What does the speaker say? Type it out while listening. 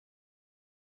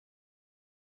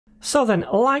So then,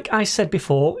 like I said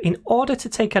before, in order to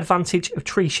take advantage of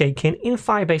tree shaking in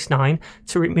Firebase 9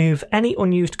 to remove any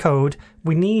unused code,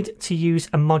 we need to use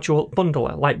a module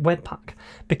bundler like Webpack,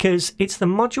 because it's the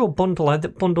module bundler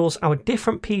that bundles our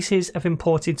different pieces of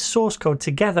imported source code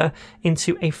together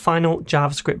into a final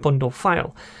JavaScript bundle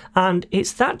file. And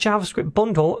it's that JavaScript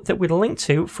bundle that we link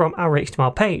to from our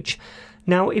HTML page.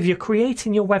 Now, if you're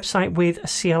creating your website with a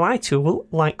CLI tool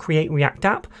like Create React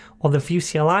App or the Vue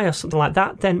CLI or something like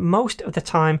that, then most of the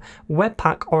time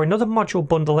Webpack or another module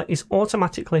bundler is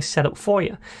automatically set up for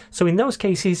you. So in those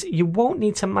cases, you won't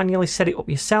need to manually set it up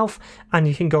yourself, and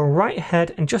you can go right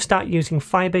ahead and just start using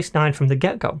Firebase 9 from the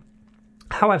get-go.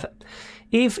 However,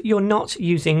 if you're not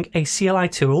using a CLI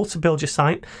tool to build your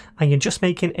site and you're just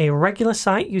making a regular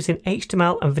site using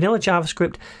HTML and vanilla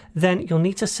JavaScript, then you'll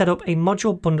need to set up a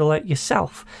module bundler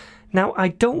yourself. Now, I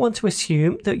don't want to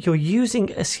assume that you're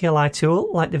using a CLI tool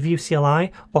like the Vue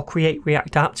CLI or Create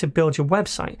React App to build your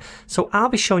website. So I'll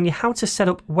be showing you how to set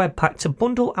up Webpack to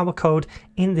bundle our code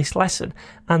in this lesson.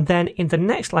 And then in the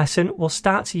next lesson, we'll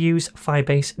start to use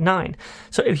Firebase 9.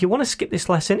 So if you want to skip this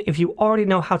lesson, if you already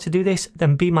know how to do this,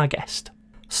 then be my guest.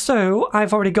 So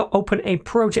I've already got open a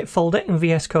project folder in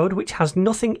VS Code which has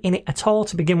nothing in it at all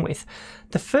to begin with.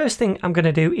 The first thing I'm going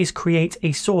to do is create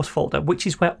a source folder, which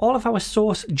is where all of our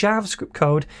source JavaScript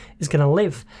code is going to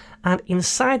live. And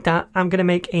inside that, I'm going to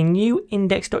make a new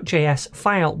index.js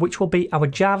file, which will be our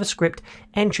JavaScript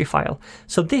entry file.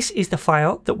 So this is the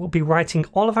file that we'll be writing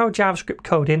all of our JavaScript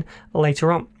code in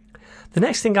later on. The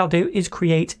next thing I'll do is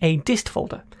create a dist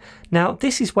folder. Now,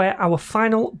 this is where our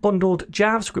final bundled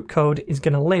JavaScript code is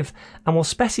going to live, and we'll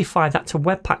specify that to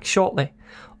Webpack shortly.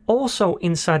 Also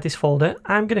inside this folder,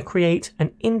 I'm going to create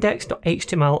an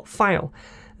index.html file.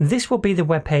 This will be the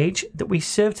web page that we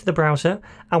serve to the browser,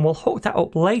 and we'll hook that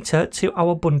up later to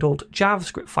our bundled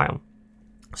JavaScript file.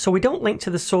 So we don't link to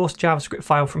the source JavaScript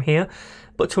file from here,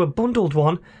 but to a bundled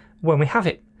one when we have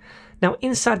it. Now,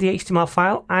 inside the HTML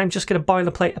file, I'm just going to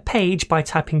boilerplate a page by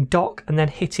typing doc and then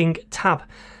hitting tab.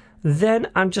 Then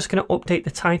I'm just going to update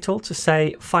the title to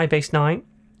say Firebase 9.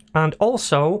 And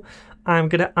also, I'm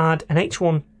going to add an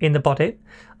H1 in the body.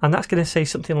 And that's going to say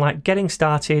something like getting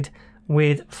started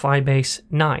with Firebase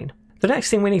 9. The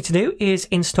next thing we need to do is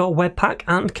install Webpack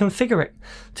and configure it.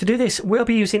 To do this, we'll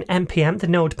be using npm, the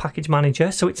Node Package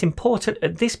Manager, so it's important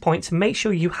at this point to make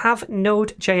sure you have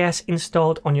Node.js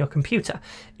installed on your computer.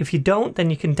 If you don't,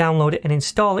 then you can download it and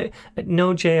install it at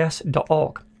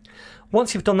nodejs.org.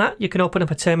 Once you've done that, you can open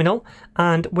up a terminal,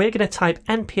 and we're going to type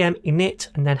npm init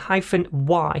and then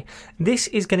 -y. This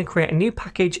is going to create a new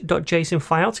package.json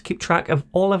file to keep track of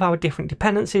all of our different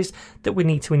dependencies that we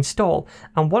need to install,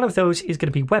 and one of those is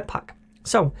going to be Webpack.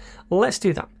 So let's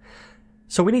do that.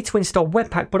 So we need to install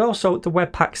Webpack, but also the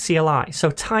Webpack CLI.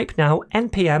 So type now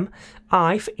npm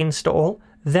I for install,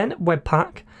 then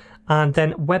Webpack, and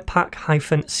then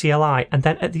Webpack-CLI, and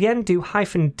then at the end do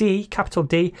 -d, capital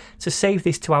D, to save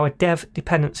this to our dev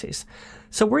dependencies.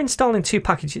 So we're installing two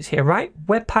packages here, right?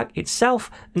 Webpack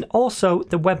itself and also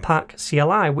the Webpack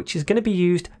CLI, which is going to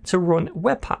be used to run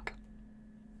Webpack.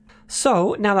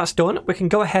 So now that's done, we can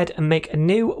go ahead and make a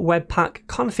new Webpack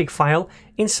config file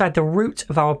inside the root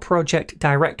of our project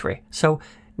directory. So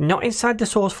not inside the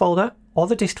source folder or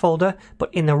the dist folder,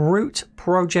 but in the root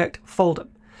project folder.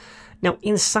 Now,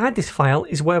 inside this file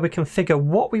is where we configure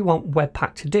what we want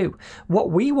Webpack to do.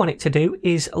 What we want it to do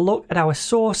is look at our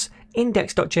source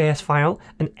index.js file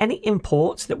and any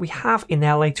imports that we have in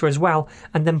there later as well,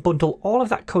 and then bundle all of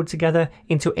that code together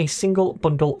into a single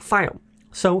bundle file.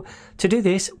 So to do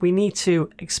this, we need to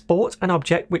export an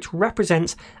object which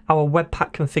represents our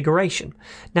Webpack configuration.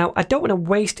 Now, I don't want to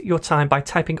waste your time by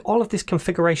typing all of this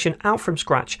configuration out from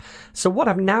scratch. So what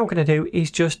I'm now going to do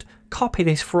is just copy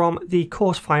this from the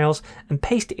course files and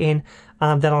paste it in,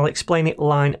 and then I'll explain it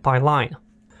line by line.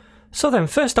 So then,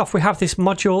 first off, we have this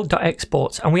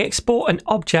module.export, and we export an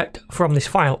object from this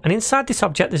file. And inside this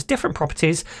object, there's different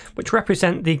properties which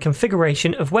represent the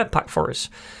configuration of Webpack for us.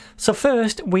 So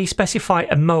first, we specify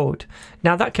a mode.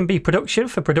 Now that can be production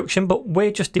for production, but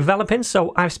we're just developing,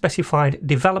 so I've specified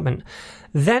development.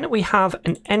 Then we have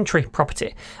an entry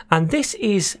property, and this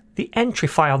is the entry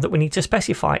file that we need to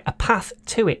specify, a path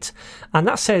to it. And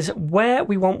that says where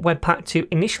we want Webpack to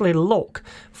initially look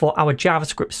for our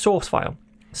JavaScript source file.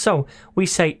 So we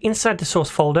say inside the source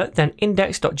folder, then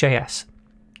index.js.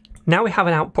 Now we have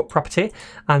an output property,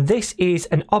 and this is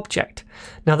an object.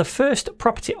 Now the first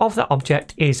property of that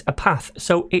object is a path.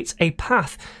 So it's a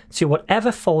path to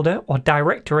whatever folder or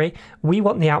directory we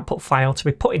want the output file to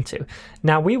be put into.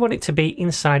 Now we want it to be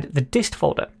inside the dist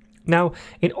folder. Now,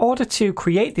 in order to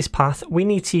create this path, we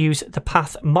need to use the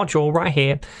path module right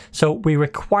here. So we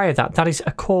require that. That is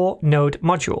a core node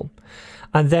module.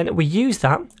 And then we use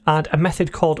that, add a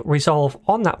method called resolve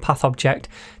on that path object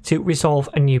to resolve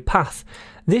a new path.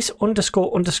 This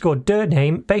 __ dir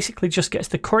name basically just gets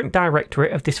the current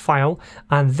directory of this file,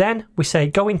 and then we say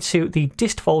go into the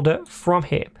dist folder from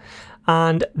here.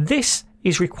 And this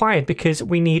is required because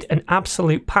we need an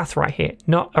absolute path right here,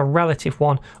 not a relative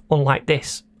one, unlike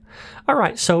this.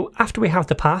 Alright, so after we have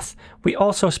the path, we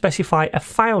also specify a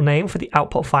file name for the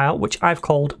output file, which I've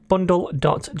called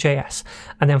bundle.js.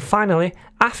 And then finally,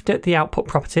 after the output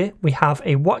property, we have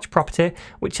a watch property,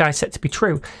 which I set to be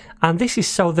true. And this is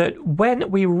so that when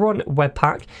we run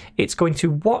Webpack, it's going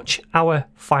to watch our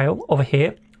file over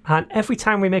here. And every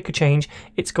time we make a change,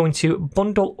 it's going to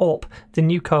bundle up the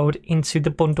new code into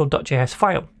the bundle.js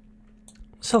file.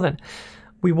 So then,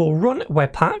 we will run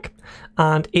Webpack,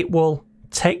 and it will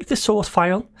take the source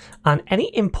file and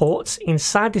any imports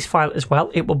inside this file as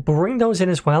well. It will bring those in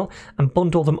as well and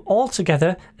bundle them all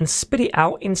together and spit it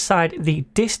out inside the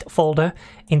dist folder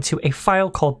into a file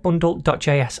called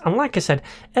bundle.js. And like I said,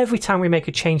 every time we make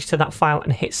a change to that file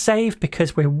and hit save,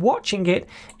 because we're watching it,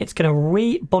 it's going to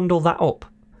re-bundle that up.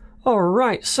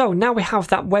 Alright, so now we have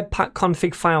that Webpack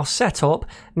config file set up.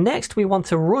 Next, we want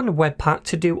to run Webpack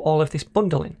to do all of this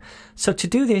bundling. So to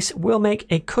do this, we'll make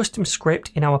a custom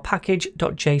script in our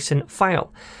package.json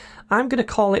file. I'm going to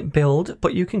call it build,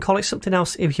 but you can call it something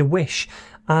else if you wish.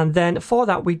 And then for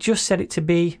that, we just set it to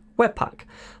be Webpack.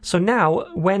 So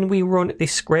now when we run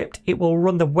this script, it will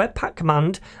run the Webpack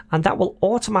command, and that will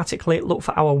automatically look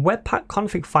for our Webpack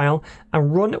config file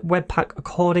and run Webpack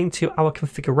according to our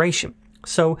configuration.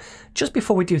 So just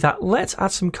before we do that, let's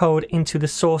add some code into the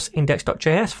source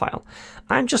index.js file.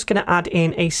 I'm just going to add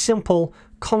in a simple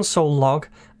console log,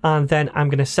 and then I'm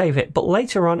going to save it. But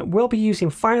later on, we'll be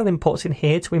using file imports in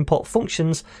here to import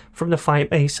functions from the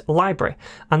Firebase library.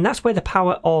 And that's where the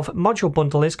power of module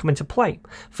bundlers come into play.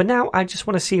 For now, I just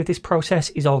want to see if this process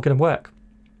is all going to work.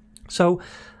 So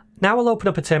now I'll open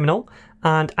up a terminal,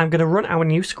 and I'm going to run our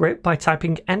new script by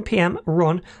typing npm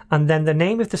run and then the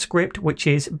name of the script, which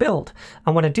is build.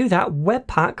 And when I do that,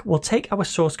 Webpack will take our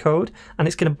source code and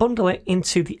it's going to bundle it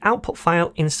into the output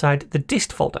file inside the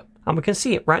dist folder. And we can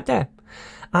see it right there.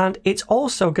 And it's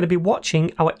also going to be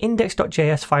watching our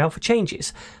index.js file for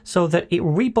changes so that it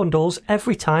rebundles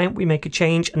every time we make a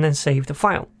change and then save the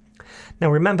file. Now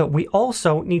remember, we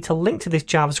also need to link to this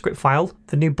JavaScript file,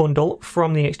 the new bundle,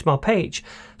 from the HTML page.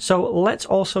 So let's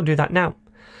also do that now.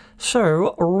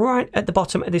 So right at the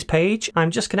bottom of this page,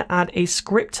 I'm just going to add a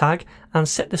script tag and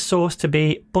set the source to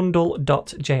be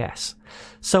bundle.js.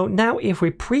 So now if we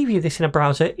preview this in a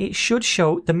browser, it should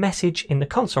show the message in the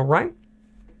console, right?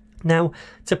 Now,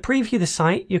 to preview the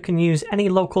site, you can use any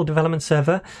local development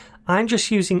server. I'm just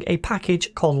using a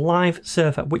package called Live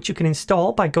Server, which you can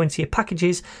install by going to your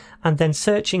packages and then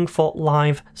searching for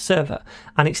Live Server.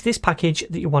 And it's this package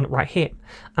that you want right here.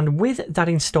 And with that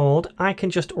installed, I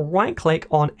can just right click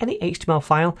on any HTML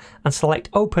file and select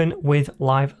Open with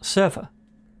Live Server.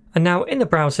 And now in the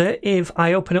browser, if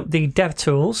I open up the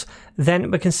DevTools,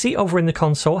 then we can see over in the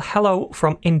console, hello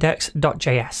from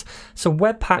index.js. So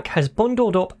Webpack has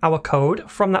bundled up our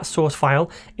code from that source file.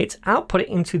 It's output it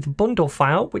into the bundle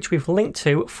file, which we've linked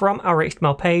to from our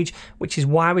HTML page, which is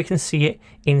why we can see it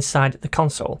inside the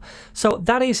console. So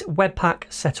that is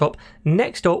Webpack set up.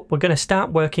 Next up, we're going to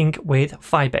start working with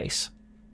Firebase.